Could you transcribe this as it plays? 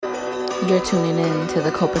You're tuning in to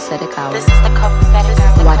the Copacetic Hour. This is the Copacetic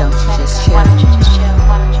Hour. Why don't you just chill? Why don't you just chill?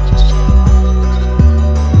 Why don't you just chill?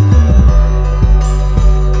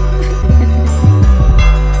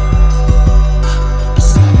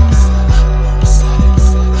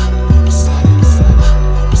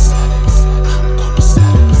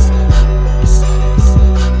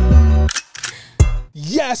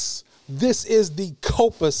 Yes, this is the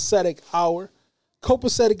Copacetic Hour.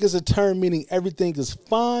 Copacetic is a term meaning everything is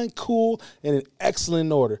fine, cool, and in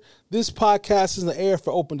excellent order. This podcast is in the air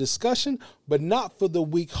for open discussion, but not for the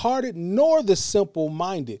weak-hearted nor the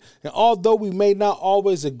simple-minded. And although we may not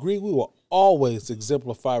always agree, we will always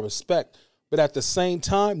exemplify respect. But at the same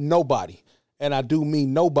time, nobody, and I do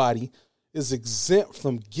mean nobody, is exempt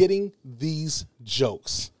from getting these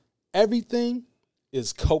jokes. Everything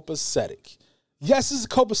is copacetic. Yes, this is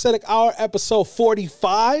Copacetic Hour, episode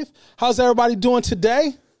 45. How's everybody doing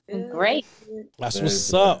today? Great. That's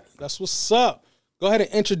what's up. That's what's up. Go ahead and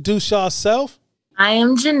introduce yourself. I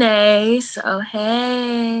am Janae, so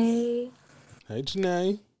hey. Hey,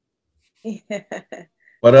 Janae.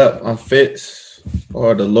 What up? I'm Fitz,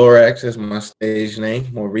 or the Lorax is my stage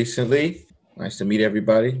name more recently. Nice to meet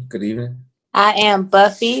everybody. Good evening. I am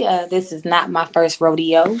Buffy. This is not my first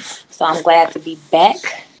rodeo, so I'm glad to be back.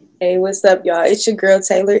 Hey, what's up, y'all? It's your girl,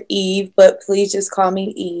 Taylor Eve, but please just call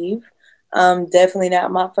me Eve. Definitely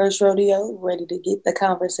not my first rodeo. Ready to get the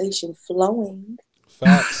conversation flowing.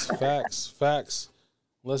 Facts.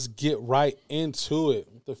 Let's get right into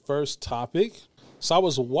it. The first topic. So I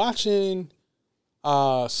was watching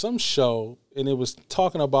some show, and it was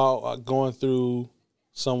talking about going through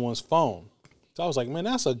someone's phone. So I was like, man,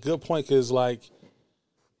 that's a good point, because, like,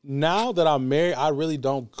 now that I'm married, I really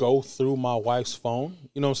don't go through my wife's phone.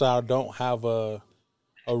 You know what I'm saying? I don't have a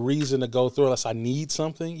reason to go through unless I need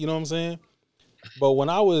something. You know what I'm saying? But when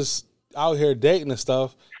I was out here dating and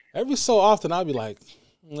stuff, every so often I'd be like,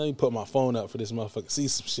 let me put my phone up for this motherfucker to see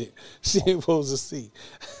some shit she ain't supposed to see.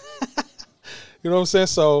 You know what I'm saying?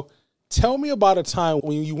 So tell me about a time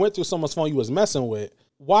when you went through someone's phone you was messing with.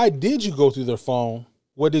 Why did you go through their phone?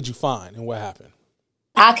 What did you find and what happened?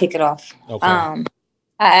 I'll kick it off. Okay.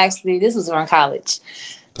 This was around college.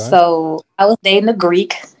 Okay. So I was dating a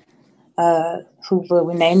Greek, who will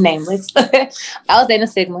remain nameless. I was dating a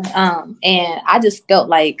Sigma. And I just felt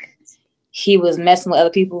like he was messing with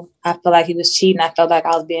other people. I felt like he was cheating. I felt like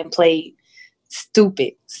I was being played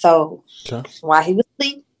stupid. So while he was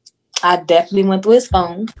asleep, I definitely went through his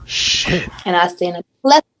phone. Shit. And I seen a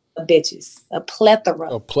plethora of bitches. A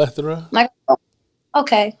plethora. A plethora? Like,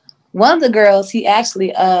 okay. One of the girls, he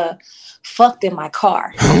actually fucked in my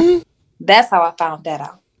car. That's how I found that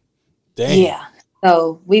out. Damn. Yeah.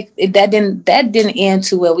 So that didn't end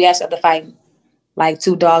too well. We actually had to fight like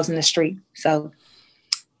two dogs in the street. So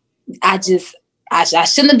I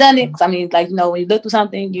shouldn't have done it. 'Cause I mean, like, you know, when you look through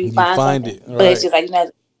something, you find something. it. Right. But it's just like, you know,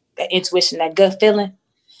 that intuition, that gut feeling.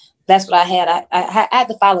 That's what I had. I had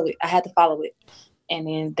to follow it. I had to follow it. And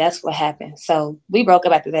then that's what happened. So we broke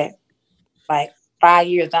up after that. Like 5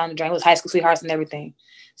 years down the drain. It was high school sweethearts and everything.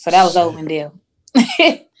 So that was over and deal.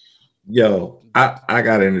 Yo, I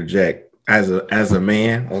gotta interject. As a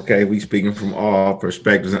man, okay, we speaking from all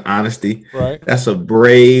perspectives and honesty. Right. That's a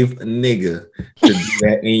brave nigga to do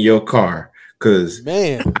that in your car. Cause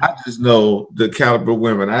man, I just know the caliber of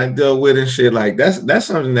women I dealt with and shit. Like that's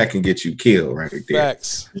something that can get you killed right there.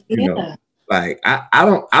 Facts. You know, like I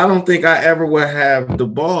don't think I ever would have the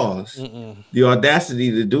balls, the audacity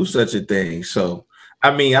to do such a thing. So I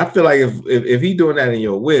mean, I feel like if he doing that in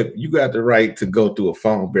your whip, you got the right to go through a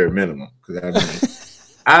phone bare minimum. Because I mean,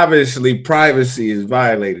 obviously privacy is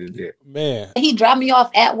violated there. Man, he dropped me off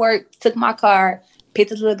at work, took my car, picked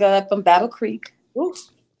this little girl up from Battle Creek,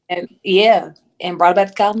 and and brought her back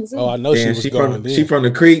to Kalamazoo. Oh, I know she from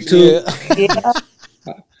the creek too. Yeah.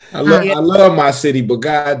 I love my city, but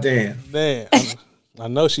goddamn, man. I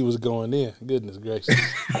know she was going in. Goodness gracious.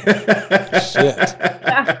 Shit.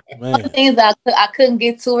 Man. Things that I couldn't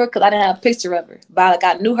get to her because I didn't have a picture of her. But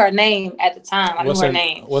I knew her name at the time. I knew her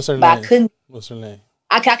name. What's her but name? I couldn't. What's her name?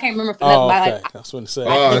 I can't remember for nothing. Okay. Like, that's what it said.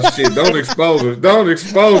 Oh shit! Don't expose her. Don't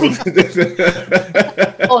expose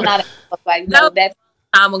her. Not like no. That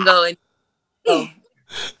I'm gonna go and.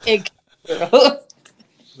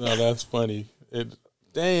 No, that's funny.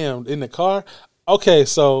 Damn, in the car. Okay,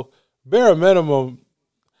 so bare minimum,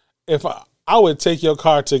 if I would take your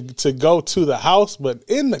car to go to the house, but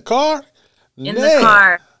in the car, in the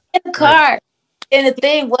car. And the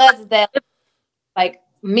thing was that, like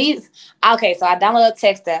me, okay, so I downloaded a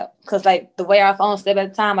text app because like the way our phone stood at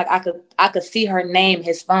the time, like I could see her name,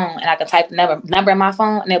 his phone, and I could type the number in my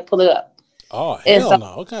phone and it'll pull it up. Oh hell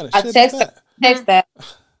no! What kind of shit is that? Text that,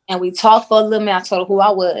 And we talked for a little minute. I told her who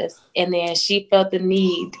I was. And then she felt the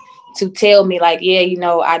need to tell me, like, yeah, you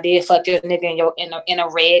know, I did fuck your nigga in a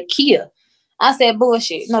red Kia. I said,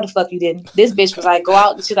 bullshit. No, the fuck you didn't. This bitch was like, go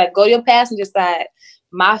out. She's like, go to your passenger side.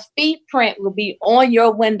 My feet print will be on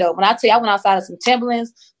your window. When I tell you, I went outside of some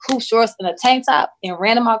Timberlands, hoop shorts, and a tank top, and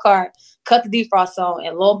ran in my car, cut the defrost on,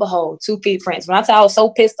 and lo and behold, 2 feet prints. When I tell you I was so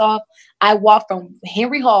pissed off, I walked from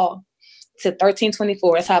Henry Hall to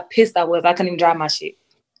 1324. That's how pissed I was. I couldn't even drive my shit.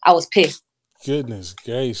 I was pissed. Goodness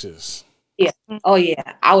gracious. Yeah. Oh,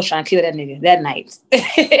 yeah. I was trying to kill that nigga that night.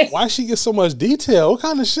 Why she get so much detail? What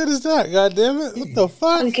kind of shit is that? God damn it. What the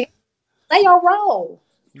fuck? Play your role.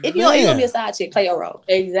 If you don't, you're going to be a side chick, play your role.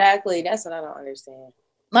 Exactly. That's what I don't understand.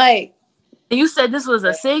 Like, you said this was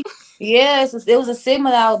a Sigma? Yes, it was a Sigma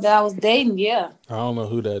that I was dating, yeah. I don't know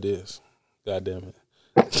who that is. God damn it.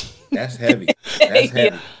 That's heavy. That's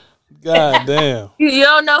heavy. God damn. You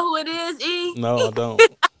don't know who it is, E? No, I don't.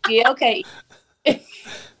 Yeah, okay. I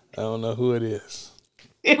don't know who it is.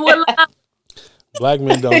 Well, Black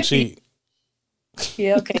men don't cheat.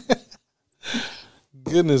 Yeah, okay.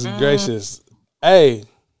 Goodness gracious. Hey.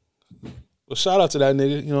 Well, shout out to that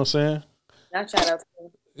nigga, you know what I'm saying? Not shout out to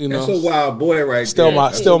him. You know, That's a wild boy right still there.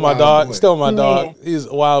 my dog. Boy. Still my dog. Man. He's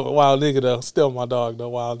a wild nigga though. Still my dog though,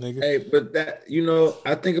 wild nigga. Hey, but that, you know,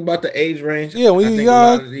 I think about the age range. Yeah, when I you think a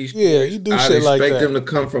lot young, of these yeah, kids, you do I'd shit like expect that. them to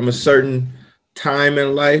come from a certain time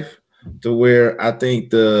in life to where I think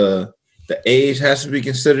the age has to be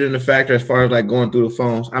considered in the factor as far as like going through the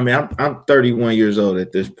phones. I mean, I'm 31 years old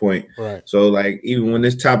at this point. Right. So like even when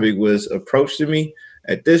this topic was approached to me,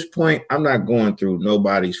 at this point, I'm not going through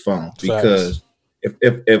nobody's phone because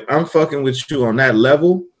if I'm fucking with you on that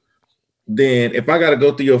level, then if I got to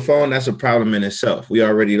go through your phone, that's a problem in itself. We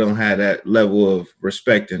already don't have that level of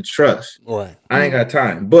respect and trust. Right. I ain't got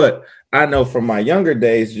time. But I know from my younger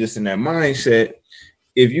days, just in that mindset,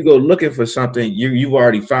 if you go looking for something, you've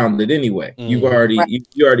already found it anyway. You've already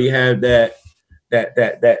you already have that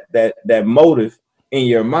motive in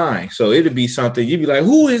your mind. So it'd be something you'd be like,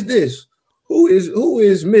 who is this? Who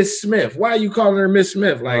is Miss Smith? Why are you calling her Miss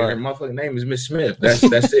Smith? Like her motherfucking name is Miss Smith. That's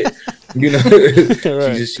it. You know,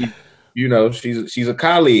 Right. she's a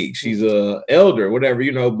colleague. She's a elder, whatever,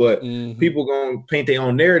 you know, but people gonna paint their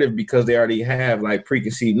own narrative because they already have like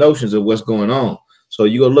preconceived notions of what's going on. So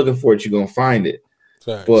you go looking for it, you're gonna find it.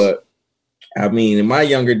 Facts. But I mean, in my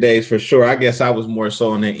younger days, for sure, I guess I was more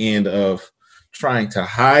so on the end of trying to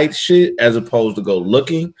hide shit as opposed to go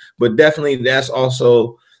looking. But definitely that's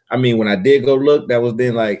also, I mean, when I did go look, that was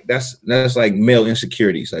then like that's like male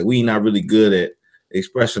insecurities. Like we not really good at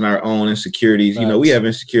expressing our own insecurities. Facts. You know, we have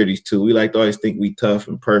insecurities too. We like to always think we tough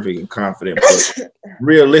and perfect and confident. But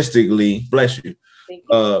realistically, bless you,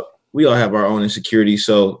 we all have our own insecurities.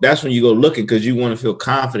 So that's when you go looking because you want to feel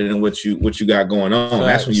confident in what you got going on. Facts.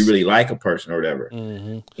 That's when you really like a person or whatever.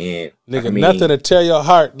 Mm-hmm. And Nigga, I mean, nothing to tear your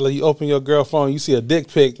heart. Like you open your girl phone, you see a dick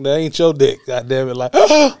pic. That ain't your dick. God damn it. Like,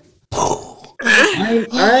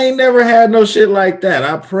 I ain't never had no shit like that.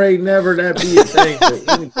 I pray never that be a thing for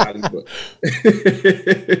anybody. But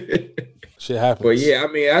shit happens. But yeah,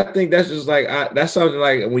 I mean, I think that's just like that's something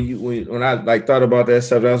like when I like thought about that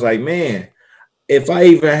stuff, I was like, man, if I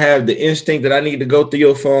even have the instinct that I need to go through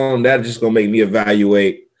your phone, that's just gonna make me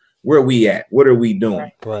evaluate where we at. What are we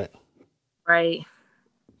doing? Right.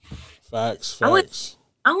 Facts. I went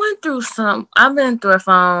through I've been through a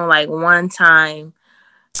phone like one time.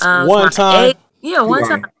 One time? Yeah, one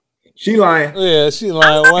time. She lying. Yeah, she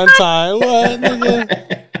lying one time. What,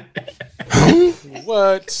 nigga?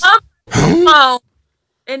 What?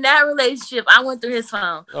 In that relationship, I went through his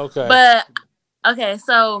phone. Okay. But, okay,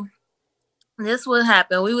 so this would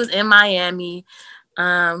happen. We was in Miami,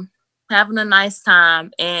 having a nice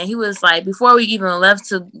time. And he was like, before we even left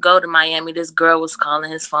to go to Miami, this girl was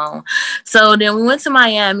calling his phone. So then we went to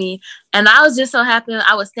Miami, and I was just so happy.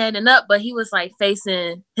 I was standing up, but he was like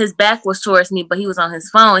facing, his back was towards me, but he was on his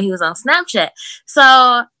phone. He was on Snapchat. So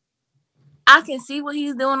I can see what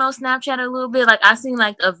he's doing on Snapchat a little bit. Like I seen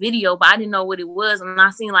like a video, but I didn't know what it was. And I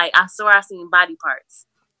seen I seen body parts.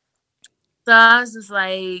 So I was just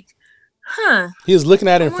like, He was looking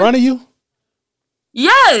at it in front of you?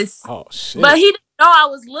 Yes. Oh shit. But he didn't know I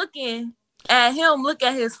was looking at him look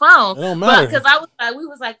at his phone. It don't matter. Because I was like, we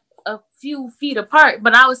was like a few feet apart,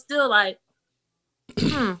 but I was still like,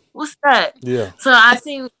 what's that? Yeah. So I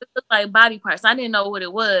seen it looked like body parts. I didn't know what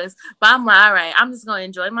it was, but I'm like, all right, I'm just gonna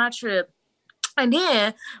enjoy my trip. And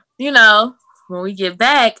then, you know, when we get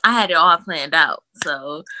back, I had it all planned out.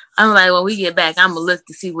 So I'm like, when we get back, I'm gonna look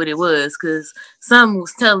to see what it was, because something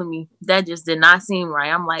was telling me that just did not seem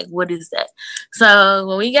right. I'm like, what is that? So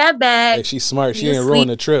when we got back, Hey, she's smart. She didn't ruin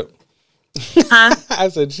the trip. Huh? I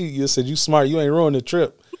said, you said you smart. You ain't ruined the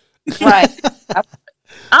trip. Right.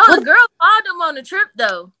 Oh, the girl called him on the trip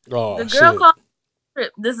though. Oh, The girl shit. called on the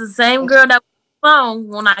trip. This is the same girl that was on the phone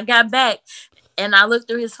when I got back, and I looked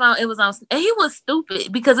through his phone. It was on, and he was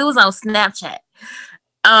stupid because it was on Snapchat.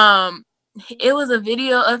 It was a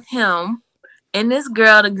video of him and this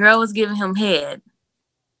girl. The girl was giving him head.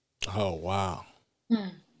 Oh, wow.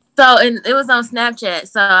 So, and it was on Snapchat.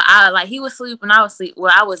 So he was sleeping. I was asleep.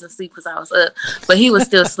 Well, I wasn't asleep because I was up, but he was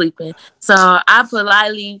still sleeping. So I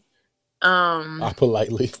politely,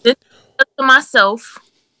 did it to myself,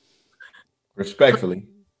 Respectfully.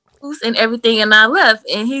 and everything, and I left.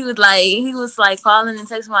 And he was like calling and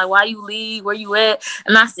texting me like, "Why you leave? Where you at?"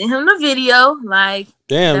 And I sent him the video. Like,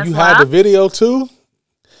 damn, you had the video too?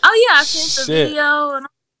 Oh yeah, I sent the video, and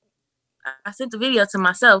I sent the video to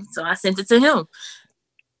myself, so I sent it to him.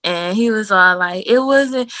 And he was all like, "It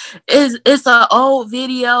wasn't. It's an old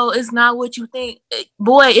video. It's not what you think,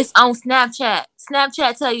 boy. It's on Snapchat.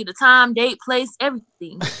 Snapchat tell you the time, date, place,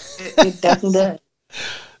 everything. It definitely does.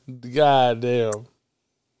 God damn.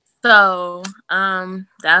 So, and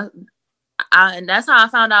that's how I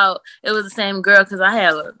found out it was the same girl because I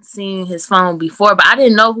had seen his phone before, but I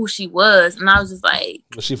didn't know who she was, and I was just like,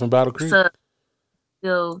 was she from Battle Creek?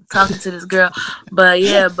 Still talking to this girl, but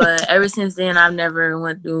ever since then I've never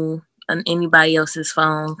went through anybody else's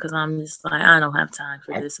phone because I'm just like, I don't have time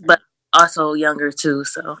for this. But also younger too,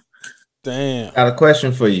 so damn. Got a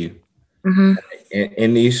question for you. Mm-hmm.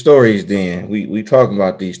 In these stories, then we talking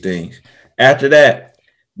about these things. After that,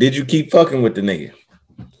 did you keep fucking with the nigga?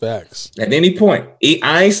 Facts. At any point,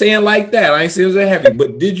 I ain't saying like that. I ain't saying it was heavy,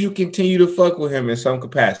 but did you continue to fuck with him in some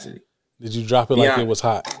capacity? Did you drop it like it was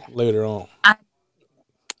hot later on?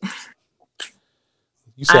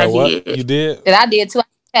 You said what? You did? I did too.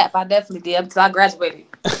 I definitely did because I graduated.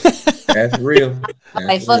 That's real. That's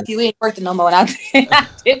like, fuck you, we ain't working no more. And I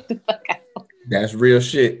did the fuck out. That's real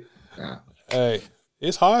shit. Hey,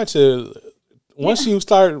 it's hard to, once you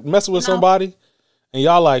start messing with somebody and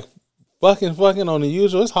y'all like fucking on the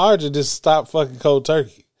usual, it's hard to just stop fucking cold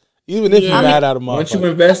turkey. Even if you're mad at a motherfucker. Once you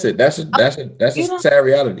invest it, that's a sad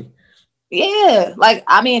reality. Yeah. Like,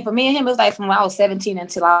 I mean, for me and him, it was like from when I was 17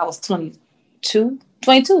 until I was 22.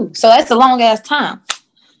 So that's a long ass time.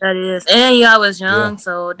 That is. And y'all was young,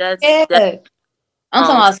 so that's I'm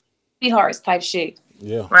talking about sweethearts type shit.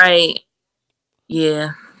 Yeah. Right.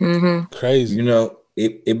 Yeah. Mm-hmm. Crazy. You know,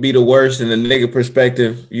 it be the worst in the nigga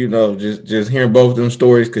perspective, you know, just hearing both of them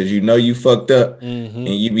stories because you know you fucked up and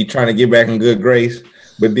you be trying to get back in good grace.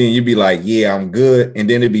 But then you be like, yeah, I'm good. And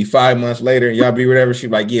then it'd be 5 months later and y'all be whatever. She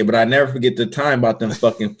be like, yeah, but I never forget the time about them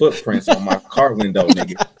fucking footprints on my car window,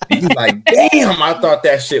 nigga. And you like, damn, I thought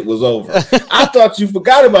that shit was over. I thought you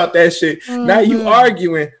forgot about that shit. Now you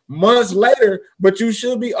arguing months later, but you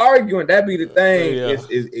should be arguing. That be the thing.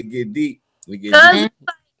 It get deep.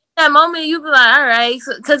 That moment you be like, all right,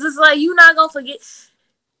 because it's like you're not gonna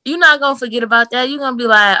forget about that. You're gonna be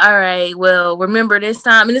like, all right, well, remember this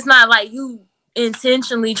time. And it's not like you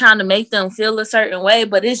intentionally trying to make them feel a certain way,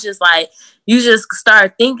 but it's just like you just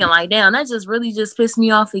start thinking like, damn, that just really just pissed me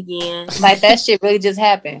off again. Like that shit really just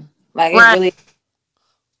happened. Like right. It really.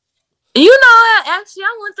 You know, actually,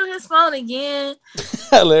 I went through his phone again.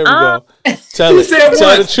 There we go. Tell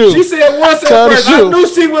the truth. She said once at first. I knew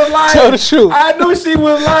she was lying. Tell the truth. I knew she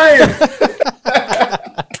was lying.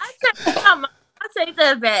 I take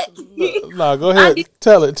that back. No, go ahead.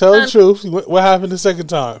 Tell the truth. What happened the second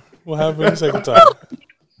time? Woo!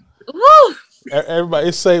 Everybody,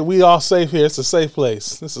 it's safe. We all safe here. It's a safe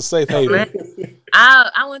place. It's a safe haven.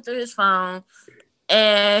 I went through his phone.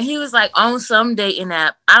 And he was like on some dating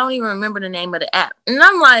app. I don't even remember the name of the app. And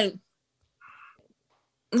I'm like,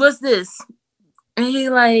 what's this? And he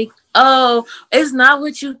like, oh, it's not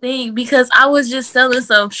what you think because I was just selling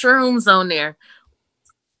some shrooms on there.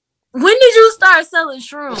 When did you start selling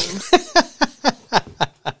shrooms?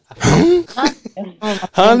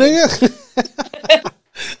 Huh, nigga?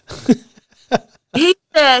 He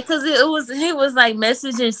said, because he was like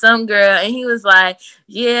messaging some girl and he was like,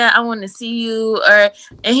 yeah, I want to see you.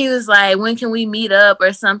 And he was like, when can we meet up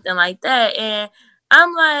or something like that? And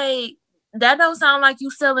I'm like, that don't sound like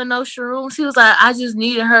you selling no shrooms. He was like, I just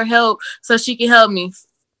needed her help so she can help me.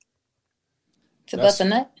 To bust a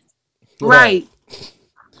nut? Right.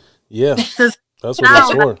 Yeah. That's what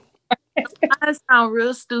that's for. I sound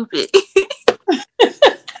real stupid.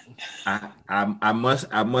 I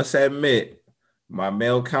must admit, my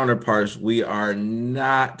male counterparts, we are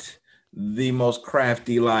not the most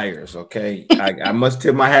crafty liars. Okay, I must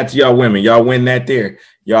tip my hat to y'all women. Y'all win that there.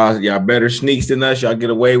 Y'all better sneaks than us. Y'all get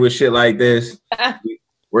away with shit like this.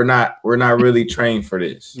 we're not really trained for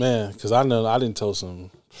this. Man, because I know I didn't tell some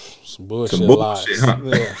bullshit, Some bullshit, lies. huh?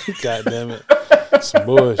 Yeah, God damn it, some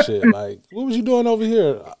bullshit. Like, what was you doing over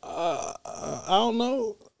here? I don't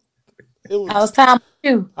know. It was. I was time with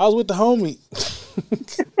you. I was with the homie.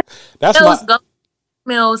 That's Males my. go through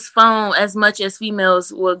females' phone as much as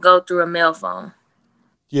females would go through a male phone.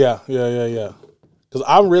 Yeah. Because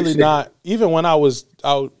I'm really not. Even when I was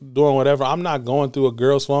out doing whatever, I'm not going through a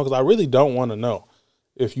girl's phone because I really don't want to know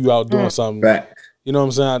if you out doing something. Fact. You know what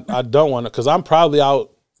I'm saying? I don't want to, because I'm probably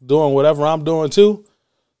out doing whatever I'm doing too.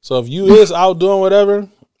 So if you is out doing whatever,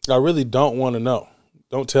 I really don't want to know.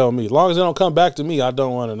 Don't tell me. As long as they don't come back to me, I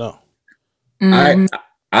don't want to know.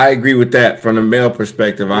 I agree with that from the male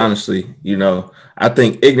perspective. Honestly, you know, I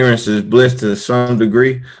think ignorance is bliss to some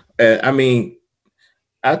degree. I mean,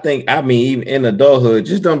 even in adulthood,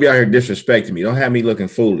 just don't be out here disrespecting me. Don't have me looking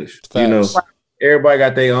foolish. Facts. You know, everybody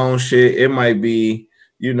got their own shit. It might be,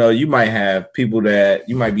 you know, you might have people that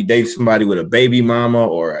you might be dating somebody with a baby mama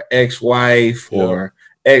or an ex-wife or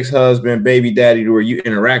ex-husband, baby daddy, where you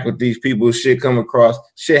interact with these people, shit come across,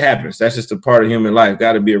 shit happens. That's just a part of human life.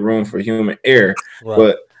 Got to be a room for human error. Right.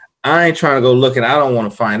 But I ain't trying to go looking. I don't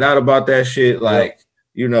want to find out about that shit. Like,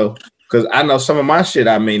 you know, because I know some of my shit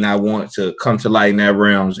I may not want to come to light in that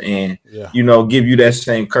realms and, you know, give you that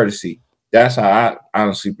same courtesy. That's how I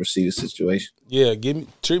honestly perceive the situation. Yeah,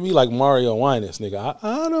 treat me like Mario Winans, nigga.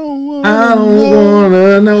 I don't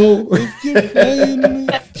wanna know. If you're playing me,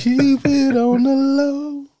 keep it on the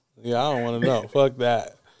low. Yeah, I don't want to know. Fuck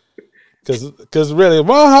that. Cause really,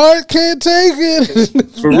 my heart can't take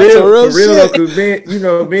it. For real though,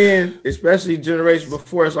 because being especially generation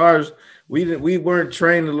before us, ours, we weren't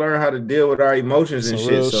trained to learn how to deal with our emotions and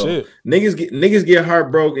shit. So niggas get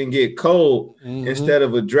heartbroken, get cold instead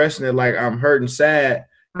of addressing it like I'm hurt and sad.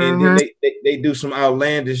 And then they do some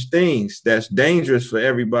outlandish things that's dangerous for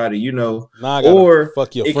everybody, you know, or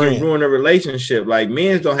fuck your it friend. Can ruin a relationship. Like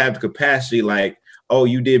men don't have the capacity like, oh,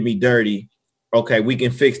 you did me dirty. Okay, we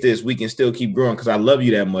can fix this. We can still keep growing because I love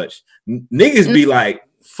you that much. Niggas be like,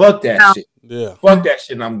 fuck that shit. Yeah. Fuck that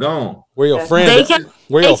shit and I'm gone. Where your friend?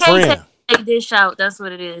 Where your friend? Take this out. That's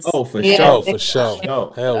what it is. Oh, for sure. For sure.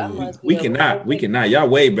 No. Hell yeah. We cannot. Y'all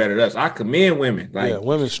way better than us. I commend women. Like,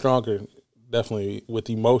 women stronger, definitely, with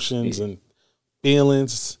emotions and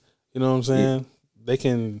feelings. You know what I'm saying? They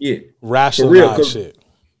can rationalize shit.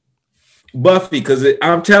 Buffy, because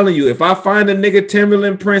I'm telling you, if I find a nigga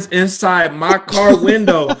Timberland prints inside my car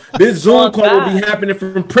window, this Zoom call will be happening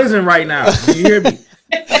from prison right now. Do you hear me?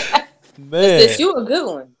 Man, you a good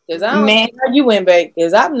one, because I don't know how you went back,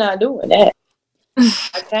 because I'm not doing that.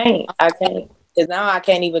 I can't, because now I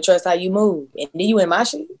can't even trust how you move, and then you in my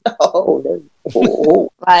shit.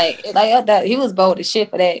 Like that. He was bold as shit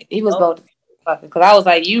for that. He was bold because I was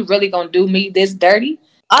like, you really gonna do me this dirty?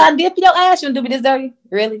 All I did for your ass, you gonna do me this dirty?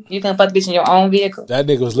 Really? You can fuck bitch in your own vehicle? That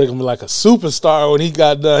nigga was looking like a superstar when he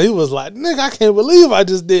got done. He was like, nigga, I can't believe I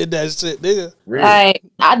just did that shit, nigga. Really? Like,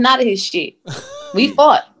 I nodded his shit. We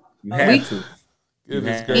fought. You had to.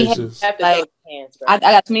 Goodness gracious. Like, I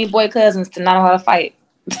got too many boy cousins to not know how to fight.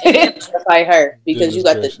 Fight her because you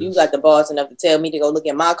got the balls enough to tell me to go look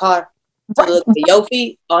at my car. To look at your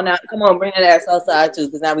feet. Oh, now come on, bring that ass outside too,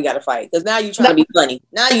 because now we gotta fight. Because now you trying to be funny.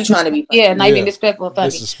 Now you trying to be funny. Yeah, now you being disrespectful and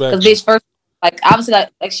funny. Because bitch, first, like obviously,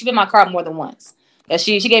 like she been in my car more than once.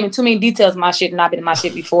 She gave me too many details of my shit, and I've been in my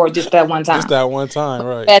shit before, just that one time. Just that one time,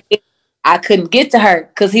 right? I couldn't get to her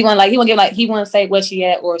because he wouldn't say where she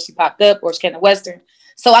at, or she popped up, or she came to Western.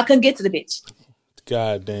 So I couldn't get to the bitch.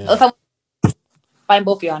 God damn. Find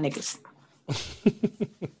both of y'all niggas.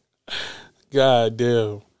 God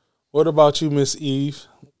damn. What about you, Miss Eve?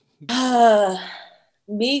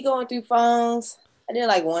 Me going through phones. I did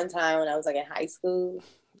like one time when I was like in high school.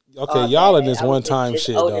 Okay, y'all in this one time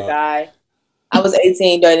shit, older dog. Guy. I was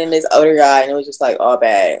 18 dating this older guy, and it was just like all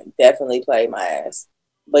bad. Definitely played my ass.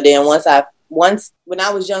 But then once when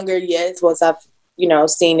I was younger, once I've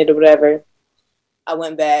seen it or whatever, I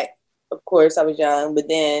went back. Of course, I was young, but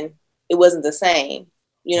then it wasn't the same.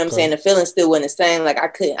 You know what I'm saying? The feeling still wasn't the same. Like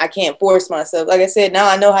I can't force myself. Like I said, now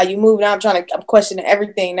I know how you move. Now I'm questioning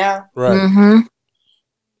everything now. Right. Mm-hmm.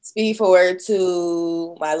 Speed forward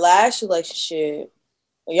to my last relationship.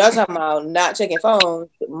 When y'all talking about not checking phones,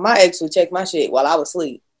 my ex would check my shit while I was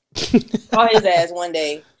asleep. Call his ass one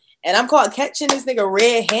day, and I'm caught catching this nigga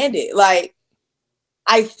red-handed. Like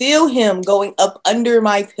I feel him going up under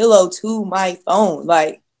my pillow to my phone.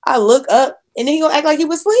 Like I look up, and then he gonna act like he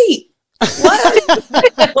was asleep. What?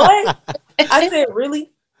 What? I said,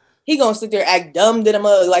 really? He gonna sit there act dumb to the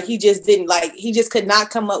mug, like he just didn't, like he just could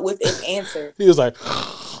not come up with an answer. He was like,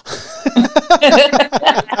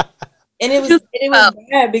 And it was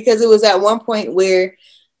bad because it was at one point where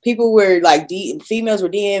people were like, females were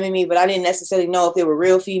DMing me, but I didn't necessarily know if they were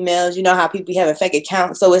real females. You know how people have a fake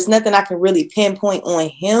account. So it's nothing I can really pinpoint on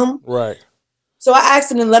him. Right. So I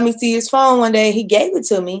asked him to let me see his phone one day. He gave it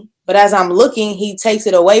to me. But as I'm looking, he takes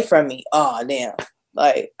it away from me. Oh, damn.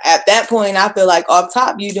 Like, at that point, I feel like off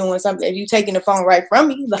top, you doing something. If you taking the phone right from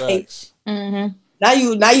me, like, now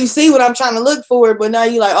you see what I'm trying to look for, but now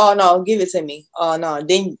you like, oh, no, give it to me. Oh, no.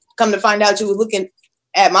 Then come to find out you was looking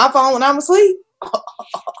at my phone when I'm asleep.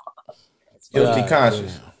 Guilty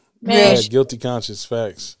conscience. Man, yeah, guilty conscience,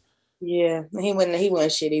 facts. Yeah, he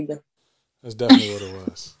wasn't shit either. That's definitely what it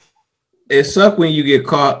was. It sucks when you get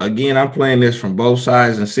caught. Again, I'm playing this from both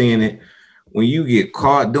sides and seeing it. When you get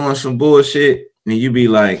caught doing some bullshit, and you be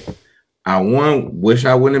like, wish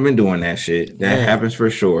I wouldn't have been doing that shit. That happens for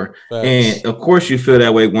sure. Facts. And of course you feel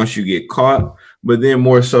that way once you get caught, but then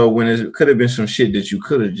more so when it could have been some shit that you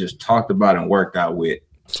could have just talked about and worked out with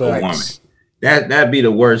a woman. That'd be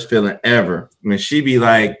the worst feeling ever. When she be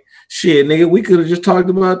like, shit, nigga, we could have just talked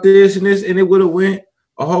about this, and it would have went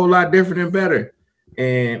a whole lot different and better.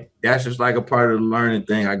 And that's just like a part of the learning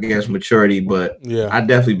thing, I guess, maturity. But I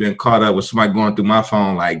definitely been caught up with somebody going through my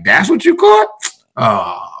phone like, that's what you caught?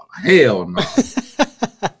 Oh, hell no.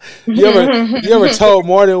 You ever told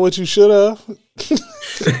more than what you should have?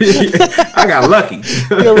 I got lucky.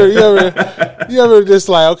 you ever just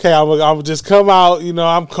like, okay, I'm just come out, you know,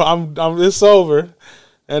 I'm it's over,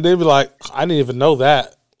 and then be like, I didn't even know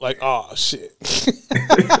that. Like, oh shit.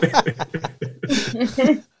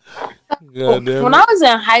 When I was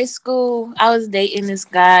in high school, I was dating this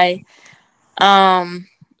guy.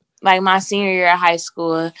 Like my senior year of high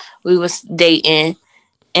school, we was dating,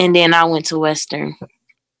 and then I went to Western.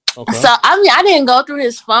 Okay. So I mean, I didn't go through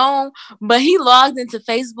his phone, but he logged into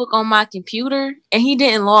Facebook on my computer, and he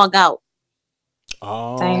didn't log out.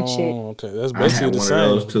 Oh, same shit. Okay, that's basically the same.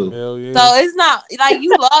 Those too. Hell yeah. So it's not like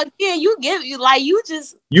you logged in, you did that.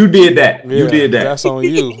 Yeah, you did that. That's on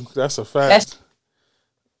you. That's a fact.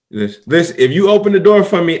 Listen, if you open the door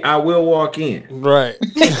for me, I will walk in. Right.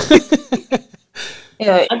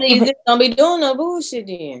 Yeah, I think you just don't be doing no bullshit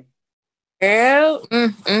then. Girl, I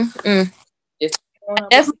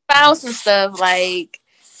definitely found some stuff. Like,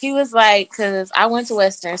 he was like, because I went to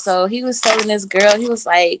Western, so he was telling this girl, he was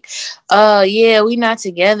like, yeah, we not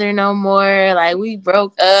together no more. Like, we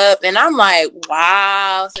broke up. And I'm like,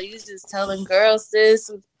 wow. So you just telling girls this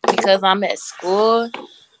because I'm at school?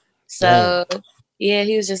 So... Yeah,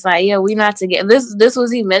 he was just like, yeah, we not together. This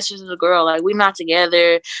was he messaged the girl, like, we not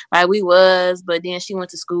together. Like, we was, but then she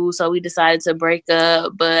went to school, so we decided to break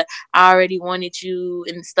up. But I already wanted you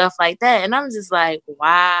and stuff like that. And I'm just like,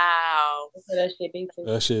 wow. That shit deep.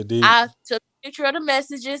 That shit deep. I took a picture of the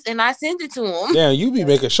messages and I sent it to him. Damn, you be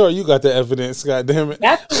making sure you got the evidence, God damn it.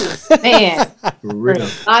 Man. For real.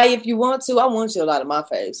 If you want to, I want you a lot of my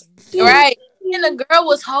face. Right. And the girl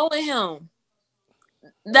was holding him.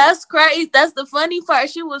 That's crazy. That's the funny part.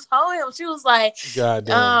 She was holding him. She was like, God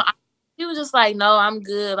damn. She was just like, no, I'm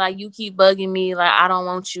good. Like, you keep bugging me. Like, I don't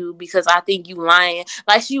want you because I think you lying.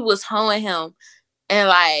 Like, she was holding him. And,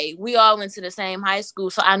 like, we all went to the same high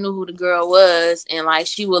school, so I knew who the girl was. And, like,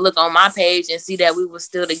 she would look on my page and see that we were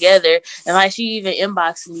still together. And, like, she even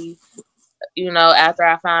inboxed me, you know, after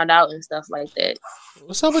I found out and stuff like that.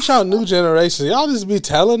 What's up with y'all new generation? Y'all just be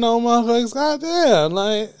telling on motherfuckers? God damn,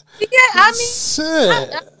 like... Yeah, I mean... Shit.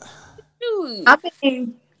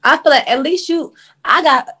 I feel like at least this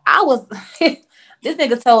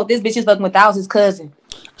nigga told this bitch he's fucking with his cousin.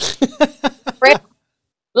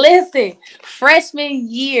 Listen, freshman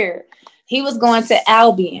year, he was going to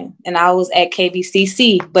Albion and I was at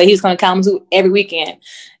KVCC, but he was going to come to every weekend.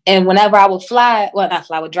 And whenever I would drive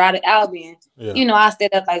to Albion, you know, I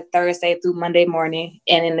stayed up like Thursday through Monday morning.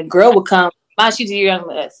 And then the girl would come. She's a year younger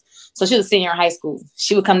than us. So she was a senior in high school.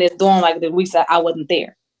 She would come to this dorm like the weeks that I wasn't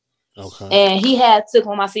there. Okay. And he took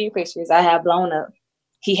one of my senior pictures I had blown up.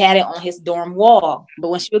 He had it on his dorm wall. But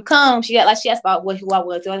when she would come, she asked about who I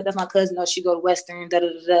was. That's my cousin. No, she go to Western. Da da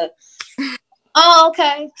da da. Oh,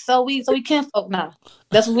 okay. So we kinfolk now.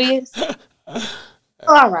 That's what we is.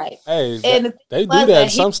 All right. Hey, they do that in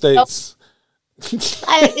some states.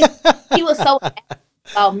 He was so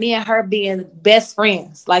about me and her being best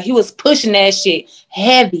friends. Like, he was pushing that shit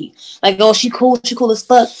heavy. Like, oh, she cool as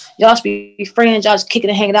fuck. Y'all should be friends. Y'all just kicking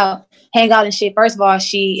and hang out and shit. First of all,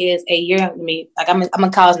 she is a year younger than me. Like, I'm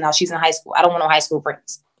in college now. She's in high school. I don't want no high school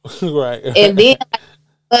friends. Right. And then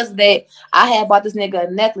was that I had bought this nigga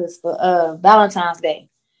a necklace for Valentine's Day.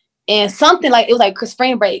 And something like, it was like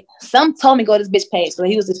spring break. Some told me go to this bitch page. So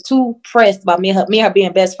he was just too pressed about me and her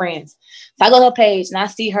being best friends. So I go to her page and I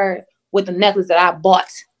see her with the necklace that I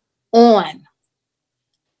bought on.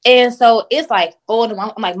 And so it's like, oh,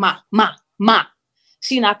 I'm like, ma.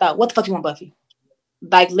 She and I thought, what the fuck you want, Buffy?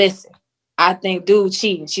 Like, listen, I think dude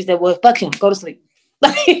cheating. She said, well, fuck him, go to sleep.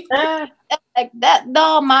 Like that,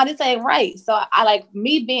 no, ma, this ain't right. So I like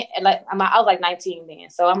me being like, I was like 19 then.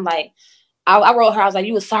 So I'm like, I wrote her, I was like,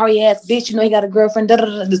 you a sorry ass bitch, you know you got a girlfriend,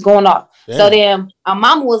 just going off. Damn. So then my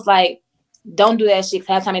mama was like, don't do that shit,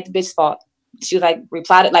 half time ain't the bitch's fault. She was like,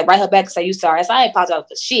 replied it, like write her back and say you sorry. So I ain't apologize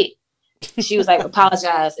for shit. She was like,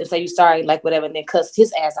 apologize and say you sorry, like whatever, and then cussed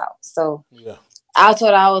his ass out. So yeah. I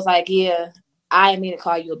told her, I was like, yeah, I ain't mean to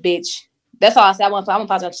call you a bitch. That's all I said. I'm gonna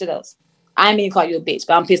apologize for shit else. I ain't mean to call you a bitch,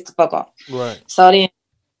 but I'm pissed the fuck off. Right. So then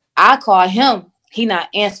I called him. He not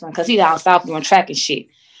answering because he down south doing track and shit.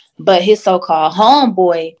 But his so-called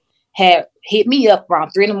homeboy had hit me up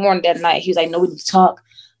around 3 a.m. that night. He was like, no, we need to talk.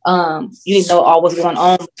 You need to know all what's going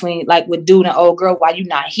on between like with dude and old girl while you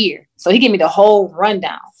not here. So he gave me the whole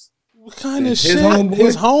rundown. What kind of shit?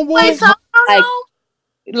 His homeboy?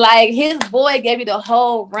 Like his boy gave me the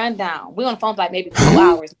whole rundown. We on the phone for like maybe 2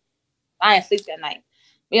 hours. I ain't sleep that night.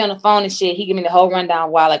 We on the phone and shit. He gave me the whole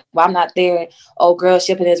rundown while I'm not there. Old girl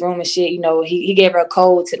shipping his room and shit. You know, he gave her a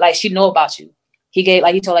code to like she know about you. He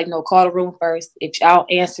told like, no, call the room first. If I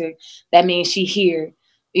don't answer, that means she here.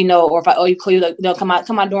 You know, or if you call you like, no, come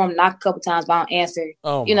my dorm, knock a couple times, but I don't answer.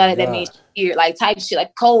 Oh, you know, that means she here. Like type shit,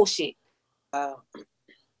 like cold shit. Wow.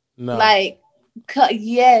 No. Like,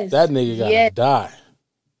 yes. That nigga gotta die.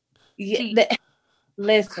 Yeah.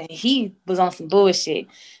 Listen, he was on some bullshit.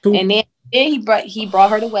 And then he brought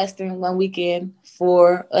her to Western one weekend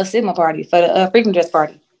for a Sigma party, for the freaking dress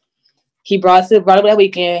party. He brought her that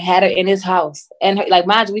weekend, had her in his house. And her, like,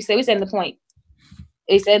 mind you, we said in the point.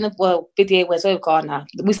 He said 58 West, what we call now.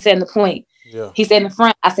 We said in the point. Yeah. He said in the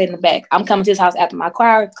front, I said in the back. I'm coming to his house after my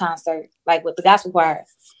choir concert, like with the gospel choir.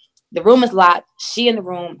 The room is locked. She in the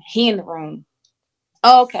room. He in the room.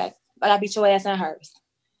 Oh, okay. I gotta beat your ass in hers.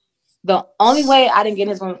 The only way I didn't get in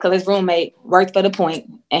his room because his roommate worked for the point,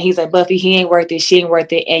 and he's like, Buffy, he ain't worth it, she ain't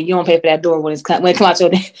worth it, and you don't pay for that door when it come out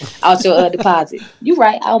your deposit. You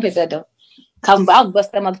right, I don't pay for that door. Cause I'll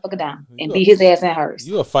bust that motherfucker down and beat his ass in hers.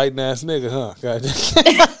 You a fighting ass nigga, huh?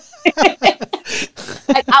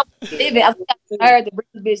 Like I was living, I heard to bring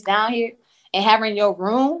this bitch down here and have her in your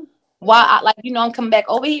room while I'm coming back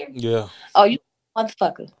over here. Yeah. Oh, you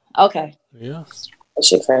motherfucker. Okay. Yeah. That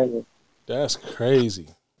shit crazy. That's crazy.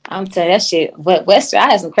 I'm telling you that shit. But Western,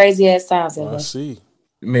 I had some crazy ass times in there. I see.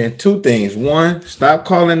 Man, 2 things. 1, stop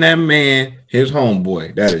calling that man his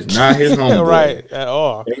homeboy. That is not his homeboy. Right, at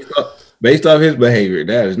all. Based off his behavior,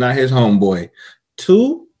 that is not his homeboy.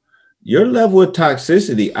 2, your level of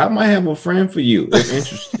toxicity, I might have a friend for you if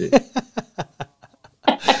interested.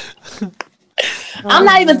 I'm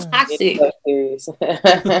not even toxic.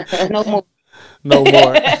 No more. No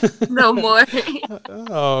more. No more.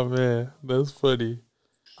 Oh, man. That's funny.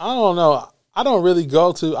 I don't know. I don't really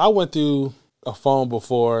I went through a phone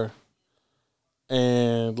before,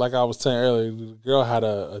 and like I was saying earlier, the girl had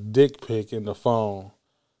a dick pic in the phone,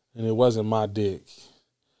 and it wasn't my dick.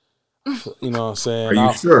 You know what I'm saying? Are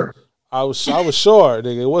you sure? I was sure,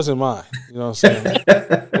 nigga. It wasn't mine. You know what I'm saying?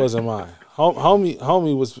 It wasn't mine.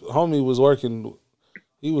 Homie was working.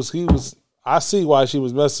 He was. I see why she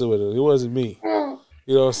was messing with it. It wasn't me.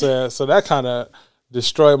 You know what I'm saying? So that kind of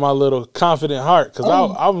destroyed my little confident heart because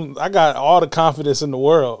I got all the confidence in the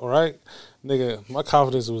world, right? Nigga, my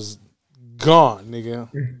confidence was gone, nigga.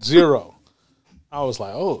 0. I was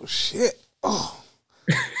like, oh, shit. Oh.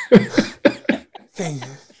 Can't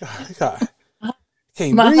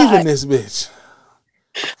breathe in this bitch.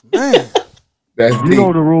 Man. You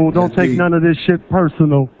know the rule. Don't take none of this shit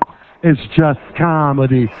personal. It's just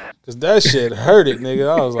comedy. Because that shit hurt it, nigga.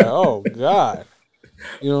 I was like, oh, God.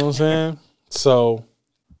 You know what I'm saying? So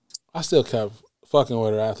I still kept fucking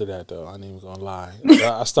with her after that, though. I ain't even gonna lie.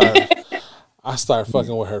 I started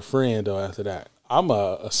fucking with her friend, though, after that. I'm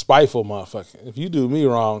a spiteful motherfucker. If you do me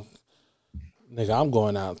wrong, nigga, I'm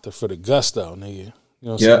going out for the gusto, nigga. You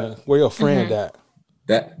know what I'm saying? Where your friend at?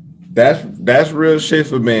 That's real shit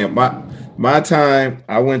for me. My time,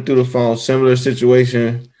 I went through the phone, similar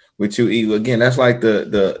situation with you. Again, that's like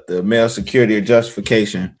the male security or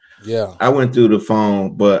justification. Yeah. I went through the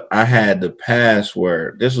phone, but I had the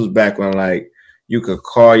password. This was back when like you could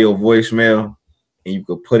call your voicemail and you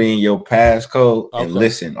could put in your passcode and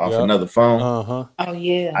listen off another phone. Uh-huh. Oh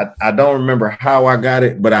yeah. I don't remember how I got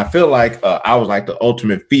it, but I feel like I was like the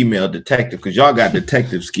ultimate female detective because y'all got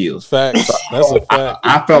detective skills. Facts. So, that's a fact.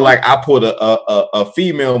 I felt like I put a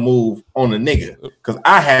female move on a nigga because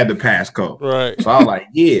I had the passcode. Right. So I was like,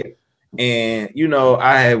 yeah. And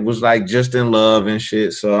I was like just in love and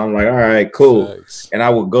shit. So I'm like, all right, cool. Thanks. And I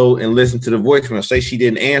would go and listen to the voicemail. Say she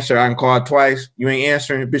didn't answer, I can call twice. You ain't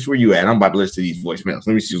answering, bitch. Where you at? I'm about to listen to these voicemails.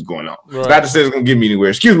 Let me see what's going on. Right. Not to say it's gonna get me anywhere.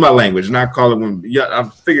 Excuse my language. Not calling when I'm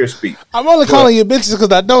figure of speech. I'm only calling you bitches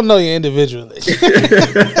because I don't know you individually.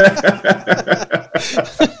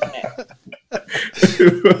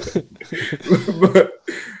 But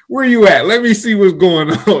where you at? Let me see what's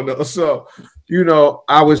going on though. So,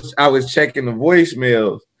 I was checking the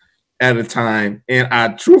voicemails at a time, and I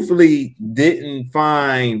truthfully didn't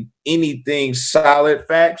find anything solid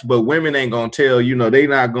facts, but women ain't gonna tell, they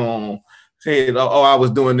not gonna say, oh, I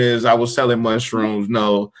was doing this, I was selling mushrooms.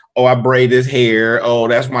 No, oh, I braid his hair. Oh,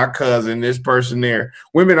 that's my cousin, this person there.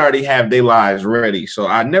 Women already have their lives ready. So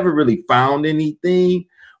I never really found anything,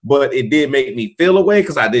 but it did make me feel away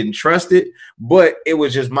because I didn't trust it. But it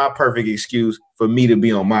was just my perfect excuse for me to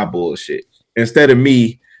be on my bullshit. Instead of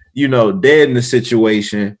me, dead in the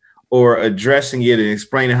situation or addressing it and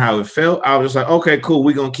explaining how it felt, I was just like, okay, cool,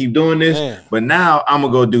 we're going to keep doing this. Man. But now I'm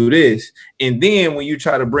going to go do this. And then when you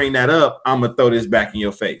try to bring that up, I'm going to throw this back in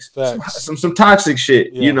your face. Some toxic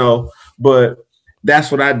shit, but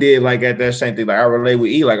that's what I did. Like at that same thing, like I relate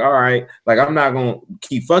with E, like, all right, like I'm not going to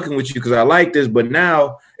keep fucking with you because I like this. But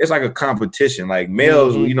now it's like a competition. Like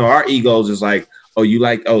males, our egos is like, oh, you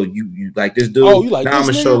like this dude. Oh, you like now I'm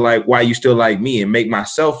going to show like why you still like me and make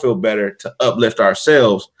myself feel better to uplift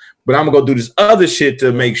ourselves. But I'm gonna go do this other shit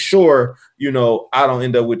to make sure, I don't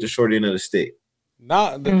end up with the short end of the stick.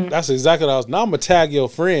 Now that's exactly what I was. Now I'm gonna tag your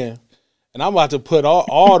friend, and I'm about to put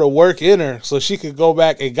all the work in her so she could go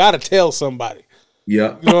back and gotta tell somebody.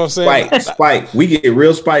 Yeah, you know what I'm saying? Spite. We get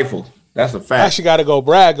real spiteful. That's a fact. Now she gotta go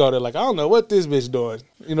brag on it. Like I don't know what this bitch doing.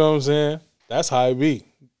 You know what I'm saying? That's how it be.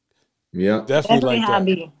 Yeah, definitely like how that.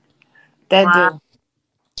 It be. That do.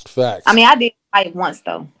 Facts. I mean, I did fight once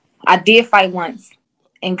though. I did fight once.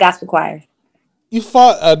 In gospel choir. You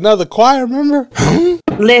fought another choir member?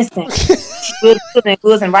 Listen, we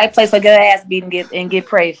was in the right place for get her ass beat and get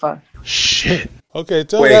prayed for. Shit. Okay,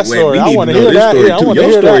 tell that story. I want to hear that. Yeah, I want to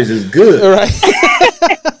hear stories that. Is good. Right.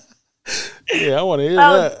 Yeah, I want to hear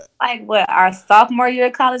that. Like what? Our sophomore year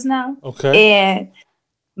of college now. Okay. And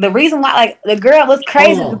the reason why, like, the girl was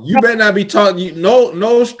crazy. You better not be talking.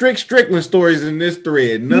 No Strickland stories in this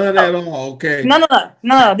thread. None at all. Okay.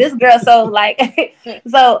 No. This girl. So like,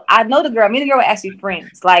 so I know the girl. Me and the girl were actually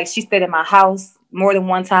friends. Like, she stayed in my house more than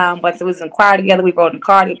one time. But it was in choir together. We rode in the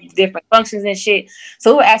car to different functions and shit.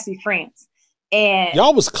 So we were actually friends. And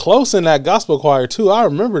y'all was close in that gospel choir too. I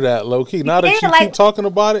remember that low key. Now that you keep talking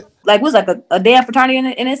about it, like it was like a damn fraternity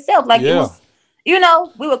in itself. Like it was,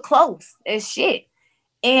 we were close as shit.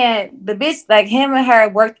 And the bitch, like him and her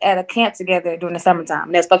worked at a camp together during the summertime.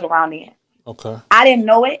 And they was fucking around then. Okay. I didn't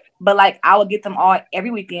know it, but like I would get them all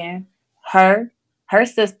every weekend. Her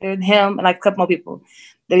sister, him, and like a couple more people.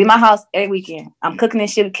 They be in my house every weekend. I'm cooking and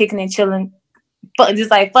shit, kicking and chilling.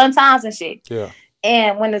 Just like fun times and shit. Yeah.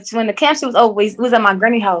 And when the camp shit was over, we was at my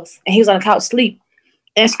granny house and he was on the couch asleep.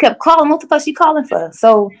 And she kept calling, what the fuck she calling for?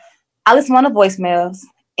 So I listened to one of the voicemails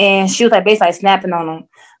and she was like basically like, snapping on him.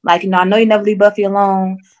 Like, I know you never leave Buffy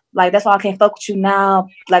alone. Like, that's why I can't fuck with you now.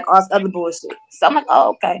 Like, all this other bullshit. So I'm like, oh,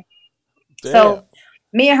 okay. Damn. So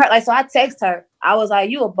me and her, like, so I text her. I was like,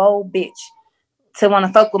 you a bold bitch to want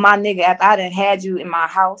to fuck with my nigga after I done had you in my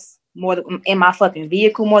house in my fucking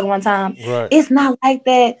vehicle more than one time. Right. It's not like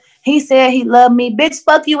that. He said he loved me. Bitch,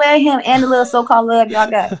 fuck you and him and the little so-called love y'all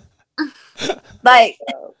got. Like,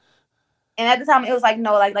 and at the time it was like,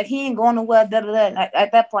 no, like he ain't going nowhere. Da, da, da. Like,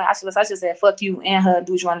 at that point, I should have said, fuck you and her,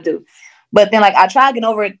 do what you want to do. But then, like, I tried getting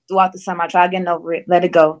over it throughout the summer. I tried getting over it, let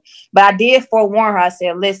it go. But I did forewarn her. I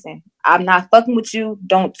said, listen, I'm not fucking with you.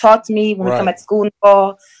 Don't talk to me when we come back to school in the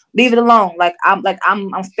fall. Leave it alone.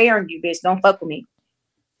 I'm sparing you, bitch. Don't fuck with me.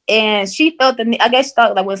 And she felt I guess she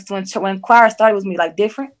thought like when choir started was me like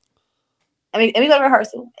different. I mean, and we go to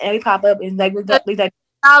rehearsal and we pop up and like we like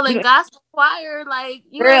gospel choir, like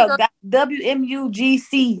you girl,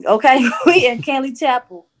 WMUGC, okay? We in Canley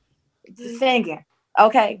Chapel singing,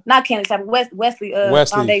 okay? Not Canley Chapel, Wesley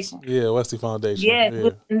Foundation. Yeah, Wesley Foundation. Yes, yeah.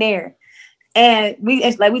 In there. And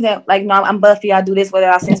I'm Buffy, I do this, whether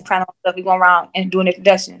I sing soprano stuff, we going around and doing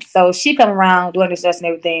introductions. So she come around doing introduction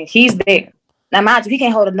and everything. He's there. Now, mind you, he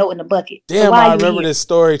can't hold a note in the bucket. Damn, so I remember this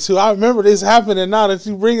story too. I remember this happening now that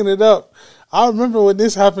you bringing it up. I remember when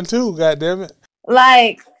this happened too, God damn it.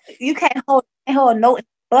 Like, you can't hold a note in the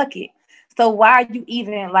bucket. So why are you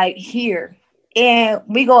even like here? And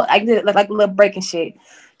we go, I did like a little break and shit.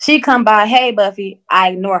 She come by, hey Buffy,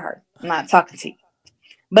 I ignore her. I'm not talking to you.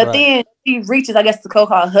 But then she reaches, I guess the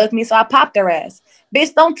co-call hug me, so I popped her ass.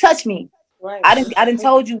 Bitch, don't touch me. Right. I didn't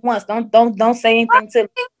told you once. Don't say anything to me.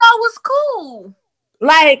 That was cool.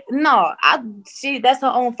 Like, no, that's her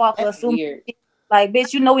own fault for That's assuming. weird. Like,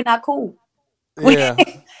 bitch, you know we're not cool. Yeah.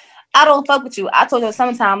 I don't fuck with you. I told you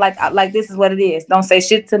sometime, like this is what it is. Don't say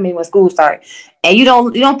shit to me when school starts. And you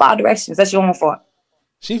don't follow directions. That's your own fault.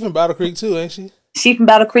 She from Battle Creek too, ain't she? She from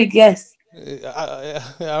Battle Creek, yes. I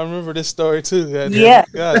remember this story too. Yeah.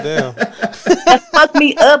 God damn. What fucked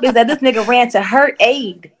me up is that this nigga ran to her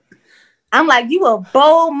aid. I'm like, you a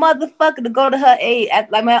bold motherfucker to go to her aid.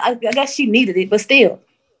 I guess she needed it, but still.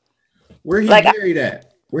 Where he buried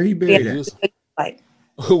at? Where he buried at? Like,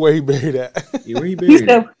 where he buried at? Yeah, where he buried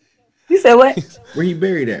at? You said what? Where he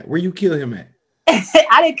buried at? Where you kill him at?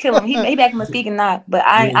 I didn't kill him. He back in Muskegon now, but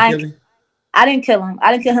I didn't kill him.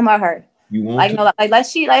 I didn't kill him or her. You won't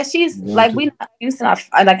she's like we not used to not,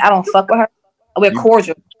 like I don't fuck with her. We're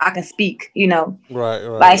cordial. I can speak, Right.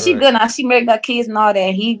 Like she good now. She married, got kids and all that.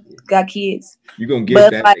 And he got kids. You gonna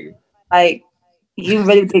get that nigga. Like you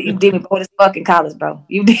really did me bold as fuck in college, bro.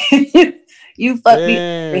 You did. You fucked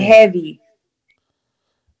me heavy.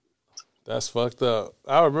 That's fucked up.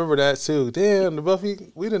 I remember that too. Damn, the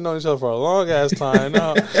Buffy, we didn't know each other for a long ass time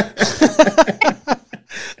now.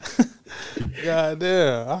 God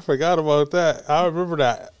damn, I forgot about that. I remember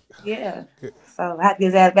that. Yeah. So I had to get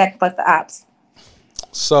his ass back but the ops.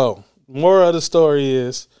 So, moral of the story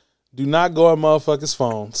is, do not go on motherfuckers'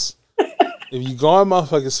 phones. If you go on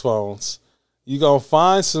motherfuckers' phones, you gonna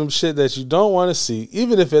find some shit that you don't want to see.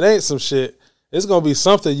 Even if it ain't some shit, it's gonna be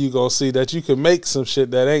something you gonna see that you can make some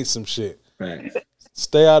shit that ain't some shit. Right.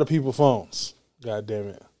 Stay out of people's phones. God damn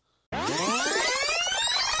it.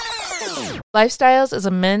 Lifestyles is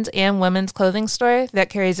a men's and women's clothing store that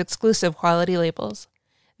carries exclusive quality labels.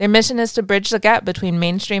 Their mission is to bridge the gap between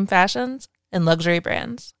mainstream fashions and luxury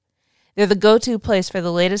brands. They're the go-to place for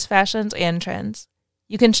the latest fashions and trends.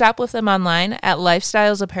 You can shop with them online at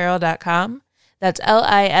lifestylesapparel.com. That's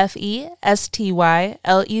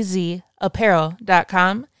LIFESTYLEZ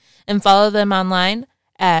apparel.com. And follow them online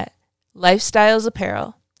at Lifestyles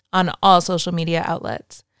Apparel on all social media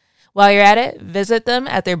outlets. While you're at it, visit them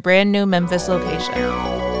at their brand new Memphis location.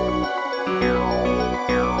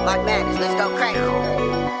 Like madness, let's go crazy.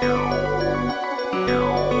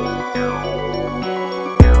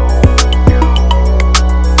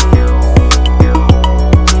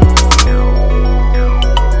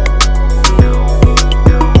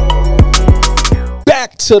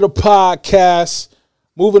 Back to the podcast.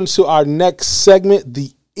 Moving to our next segment,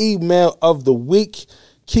 the email of the week.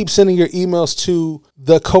 Keep sending your emails to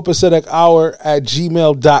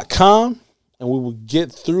thecopacetichour@gmail.com and we will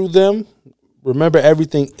get through them. Remember,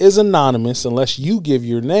 everything is anonymous unless you give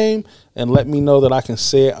your name and let me know that I can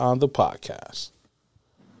say it on the podcast.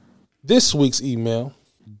 This week's email,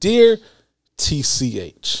 Dear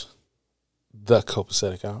TCH, The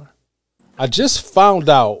Copacetic Hour. I just found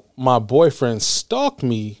out my boyfriend stalked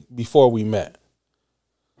me before we met.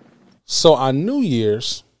 So on New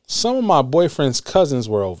Year's, some of my boyfriend's cousins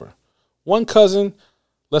were over. One cousin,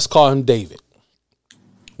 let's call him David,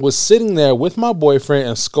 was sitting there with my boyfriend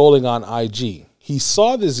and scrolling on IG. He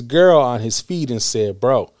saw this girl on his feed and said,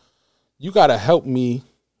 bro, you got to help me.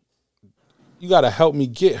 You got to help me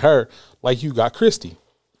get her like you got Christy.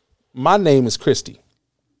 My name is Christy.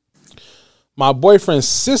 My boyfriend's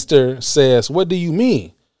sister says, what do you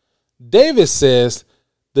mean? David says,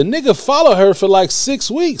 the nigga followed her for like 6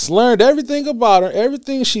 weeks, learned everything about her,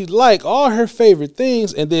 everything she liked, all her favorite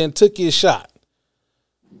things, and then took his shot.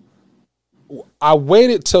 I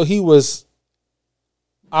waited till he was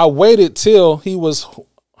her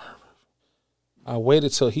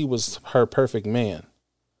perfect man.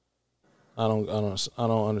 I don't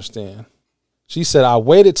understand. She said, I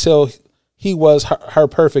waited till he was her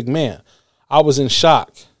perfect man. I was in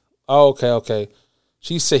shock. Oh, okay.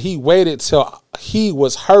 She said he waited till he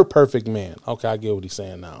was her perfect man. Okay, I get what he's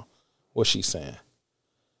saying now. What she's saying.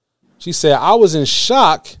 She said, I was in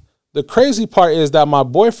shock. The crazy part is that my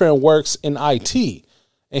boyfriend works in IT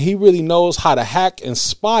and he really knows how to hack and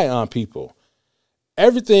spy on people.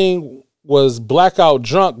 Everything was blackout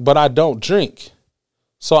drunk, but I don't drink.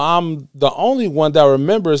 So I'm the only one that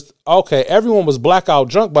remembers, okay, everyone was blackout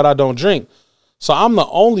drunk, but I don't drink. So I'm the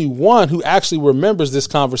only one who actually remembers this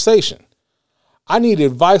conversation. I need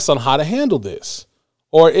advice on how to handle this,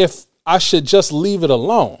 or if I should just leave it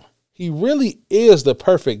alone. He really is the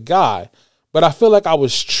perfect guy, but I feel like I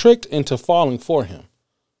was tricked into falling for him.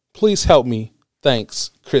 Please help me. Thanks,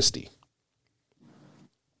 Christy.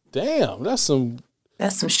 Damn, that's some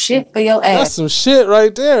shit for your ass. That's some shit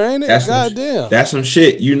right there, ain't it? Goddamn. That's some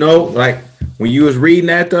shit. You know, like when you was reading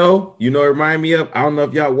that though, you know, it reminded me of, I don't know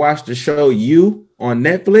if y'all watched the show You on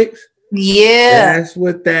Netflix. Yeah. That's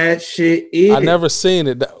what that shit is. I never seen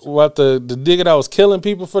it. What the nigga that was killing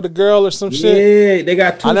people for the girl or some shit? Yeah, they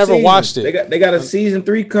got 2 I never seasons. watched it. They got a season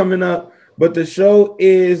 3 coming up, but the show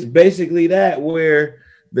is basically that where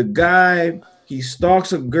the guy he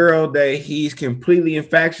stalks a girl that he's completely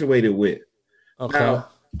infatuated with. Okay. Now,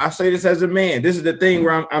 I say this as a man. This is the thing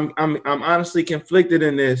where I'm honestly conflicted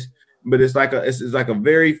in this, but it's like a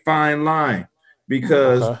very fine line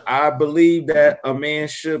because Okay. I believe that a man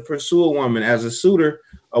should pursue a woman as a suitor.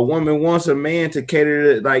 A woman wants a man to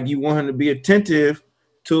cater to, like, you want him to be attentive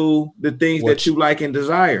to the things that you like and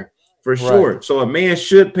desire, for sure. Right. So a man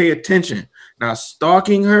should pay attention. Now,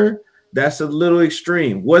 stalking her, that's a little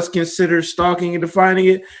extreme. What's considered stalking and defining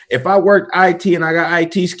it? If I worked IT and I got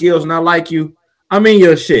IT skills and I like you, I'm in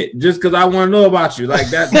your shit just because I want to know about you. Like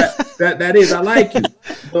that is, I like you.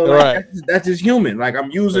 So like, Right. that's just human. Like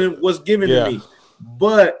I'm using what's given to me.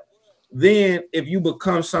 But then if you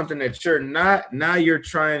become something that you're not, now you're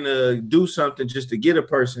trying to do something just to get a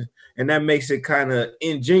person, and that makes it kind of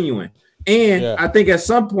ingenuine. And I think at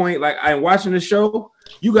some point, like I'm watching the show,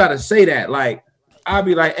 you got to say that. Like I'll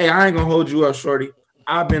be like, hey, I ain't gonna hold you up, shorty.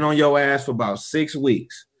 I've been on your ass for about 6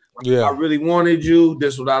 weeks. Yeah. I really wanted you.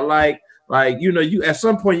 This is what I like. Like, you at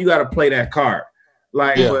some point you got to play that card.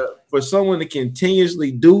 Like, but for someone to continuously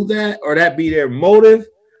do that or that be their motive,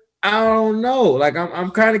 I don't know. Like,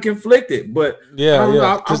 I'm kind of conflicted. But I don't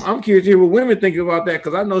know. I'm curious to hear what women think about that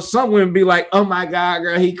because I know some women be like, "Oh my God,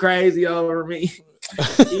 girl, he crazy over me.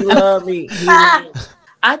 He love me."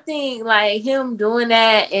 I think like him doing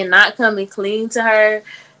that and not coming clean to her,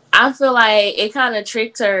 I feel like it kind of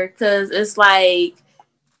tricked her because it's like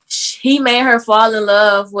he made her fall in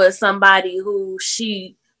love with somebody who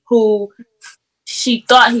she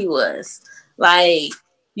thought he was. Like,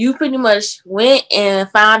 you pretty much went and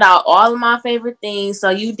found out all of my favorite things, so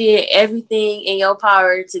you did everything in your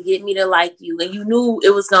power to get me to like you, and you knew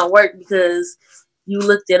it was gonna work because you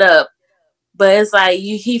looked it up. But it's like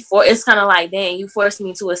it's kind of like, dang, you forced me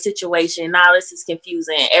into a situation. Now this is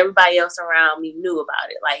confusing. Everybody else around me knew about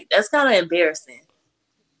it. Like, that's kind of embarrassing.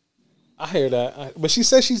 I hear that. But she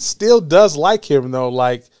says she still does like him, though.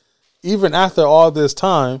 Like, even after all this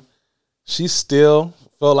time, she still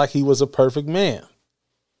felt like he was a perfect man.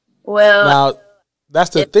 Well, now,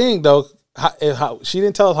 that's the thing, though. How she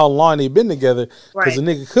didn't tell us how long they've been together because the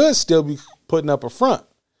nigga could still be putting up a front.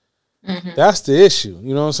 Mm-hmm. That's the issue.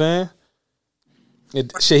 You know what I'm saying?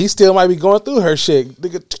 He still might be going through her shit.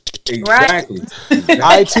 Exactly.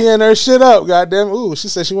 ITing her shit up, goddamn. Ooh, she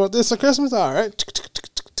said she want this for Christmas. All right.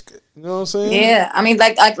 You know what I'm saying? Yeah, I mean,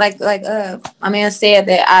 like my man said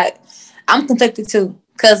that I'm conflicted too,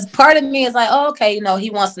 because part of me is like, oh, okay, he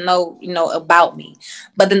wants to know, about me,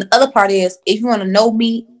 but then the other part is, if you want to know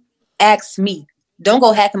me, ask me. Don't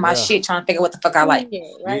go hacking my shit trying to figure out what the fuck I like.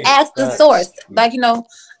 Right? Ask the source. Like,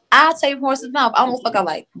 I'll tell you from horse's mouth. I don't know what the fuck I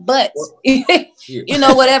like, but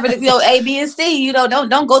whatever A, B, and C.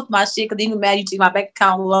 Don't go through my shit because even mad you see my bank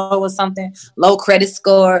account low or something, low credit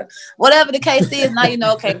score, whatever the case is.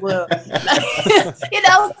 Now okay, well,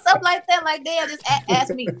 stuff like that. Like, damn, just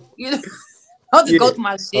ask me. Don't just go through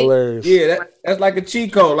my shit. Hilarious. Yeah, that's like a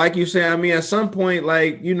cheat code, like you said. I mean, at some point,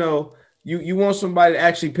 like you want somebody to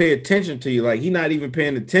actually pay attention to you. Like he's not even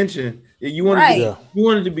paying attention. You want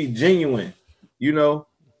it to be genuine.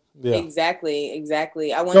 Yeah.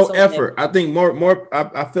 Exactly. I want so effort. I think more.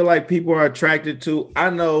 I feel like people are attracted to.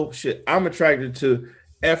 I know shit. I'm attracted to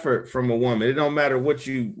effort from a woman. It don't matter what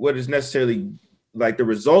is necessarily like the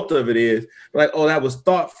result of it is. Like, oh, that was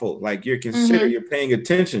thoughtful. Like you're considering, you're paying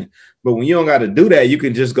attention. But when you don't got to do that, you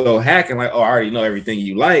can just go hacking. Like, oh, I already know everything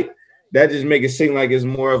you like. That just make it seem like it's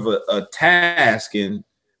more of a task, and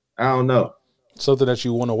I don't know, something that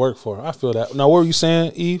you want to work for. I feel that. Now, what were you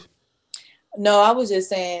saying, Eve? No, I was just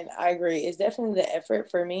saying, I agree. It's definitely the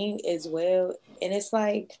effort for me as well. And it's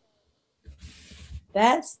like,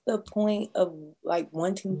 that's the point of like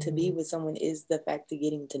wanting to be with someone, is the fact of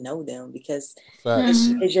getting to know them, because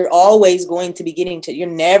you're always going to be you're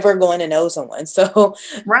never going to know someone. So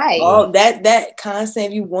that constant,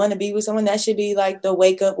 if you want to be with someone, that should be like the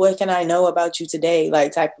wake up, what can I know about you today?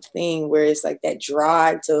 Like type of thing, where it's like that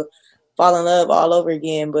drive to fall in love all over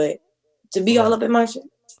again. But to be all up in my shit.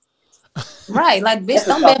 Right, like, bitch,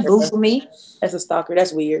 don't bamboozle me. That's a stalker.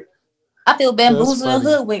 That's weird. I feel bamboozled and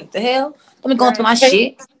hoodwinked. The hell? Let me go into my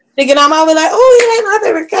shit. Thinking I'm always like, oh, you ain't my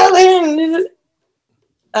favorite color.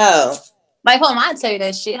 Oh. Like, hold on, I tell you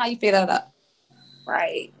that shit. How you figure that out?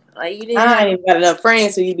 Right. Like, you didn't. I ain't got enough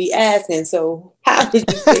friends, so you be asking. So how did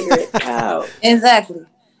you figure it out? Exactly.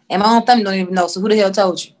 And my own family don't even know. So who the hell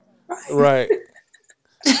told you? Right.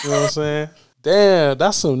 You know what I'm saying? Damn,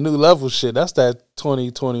 that's some new level shit. That's that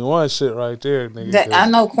 2021 shit right there, nigga. I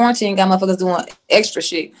know quarantine got motherfuckers doing extra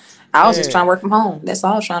shit. I was just trying to work from home. That's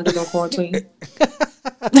all I was trying to do in quarantine.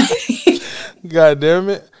 God damn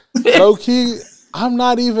it. Low key, I'm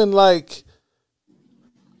not even like,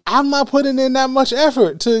 I'm not putting in that much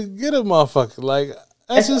effort to get a motherfucker. Like,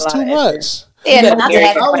 that's just too much. Yeah, not to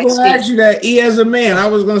have I was gonna ask you that. As a man, I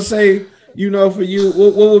was gonna say, for you,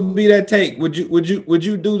 what would be that take? Would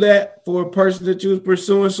you do that for a person that you was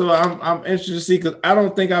pursuing? So I'm interested to see, because I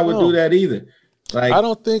don't think I would do that either. Like, I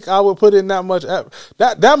don't think I would put in that much effort.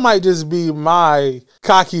 That might just be my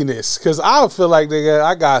cockiness, because I feel like, nigga,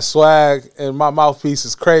 I got swag and my mouthpiece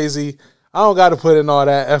is crazy. I don't got to put in all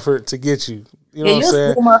that effort to get you. You know what I'm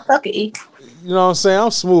saying? Motherfucker. You know what I'm saying?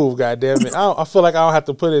 I'm smooth, goddammit. I feel like I don't have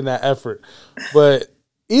to put in that effort. But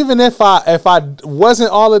even if I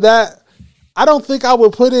wasn't all of that, I don't think I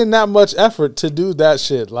would put in that much effort to do that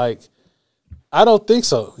shit. Like, I don't think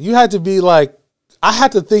so. You had to be like, I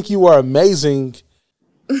had to think you were amazing.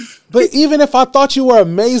 But even if I thought you were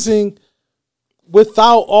amazing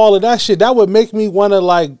without all of that shit, that would make me want to,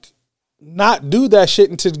 like, not do that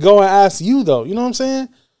shit and to go and ask you, though. You know what I'm saying?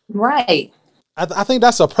 Right. I think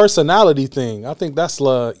that's a personality thing. I think that's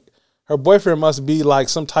like, her boyfriend must be like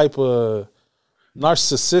some type of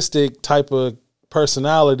narcissistic type of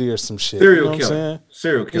personality or some shit. Serial you know killer. What I'm saying?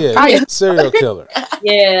 Serial killer. Yeah, serial killer.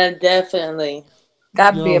 Yeah, definitely.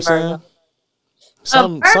 Gotta You know be a what I'm Virgo.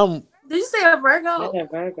 Some. Did you say a Virgo? Yeah,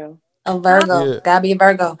 Virgo. A Virgo. Yeah. Gotta be a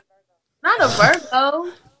Virgo. Not a Virgo.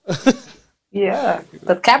 Yeah.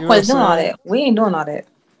 Because Capricorn's doing all that. We ain't doing all that.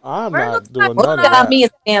 I'm Virgo's not doing not none of What that. me is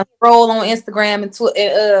scroll on Instagram and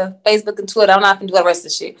Facebook and Twitter. I'm not gonna do the rest of the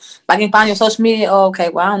shit. If I can find you on social media, okay.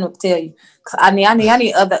 Well, I don't know what to tell you. Cause I need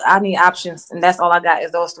options, and that's all I got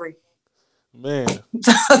is those three. Man,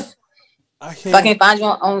 If I can't find you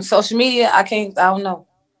on social media, I don't know.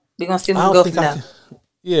 We're gonna see where we go from now.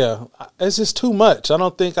 Yeah, it's just too much. I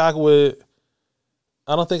don't think I would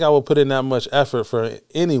put in that much effort for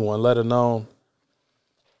anyone, let alone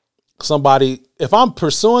somebody. If I'm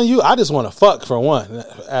pursuing you, I just want to fuck for one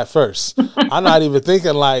at first. I'm not even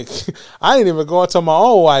thinking like, I didn't even go into my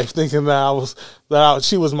own wife thinking that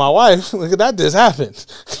she was my wife. Look at that just happened.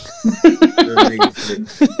 That's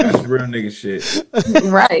real nigga shit.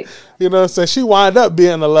 Right. You know what I'm saying? She wound up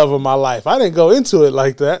being the love of my life. I didn't go into it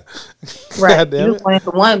like that. Right. You went for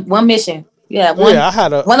one mission. Yeah, I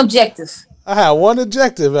had one objective. I had one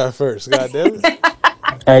objective at first, goddamn it.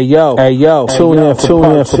 Hey yo, tune in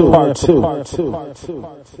for part two.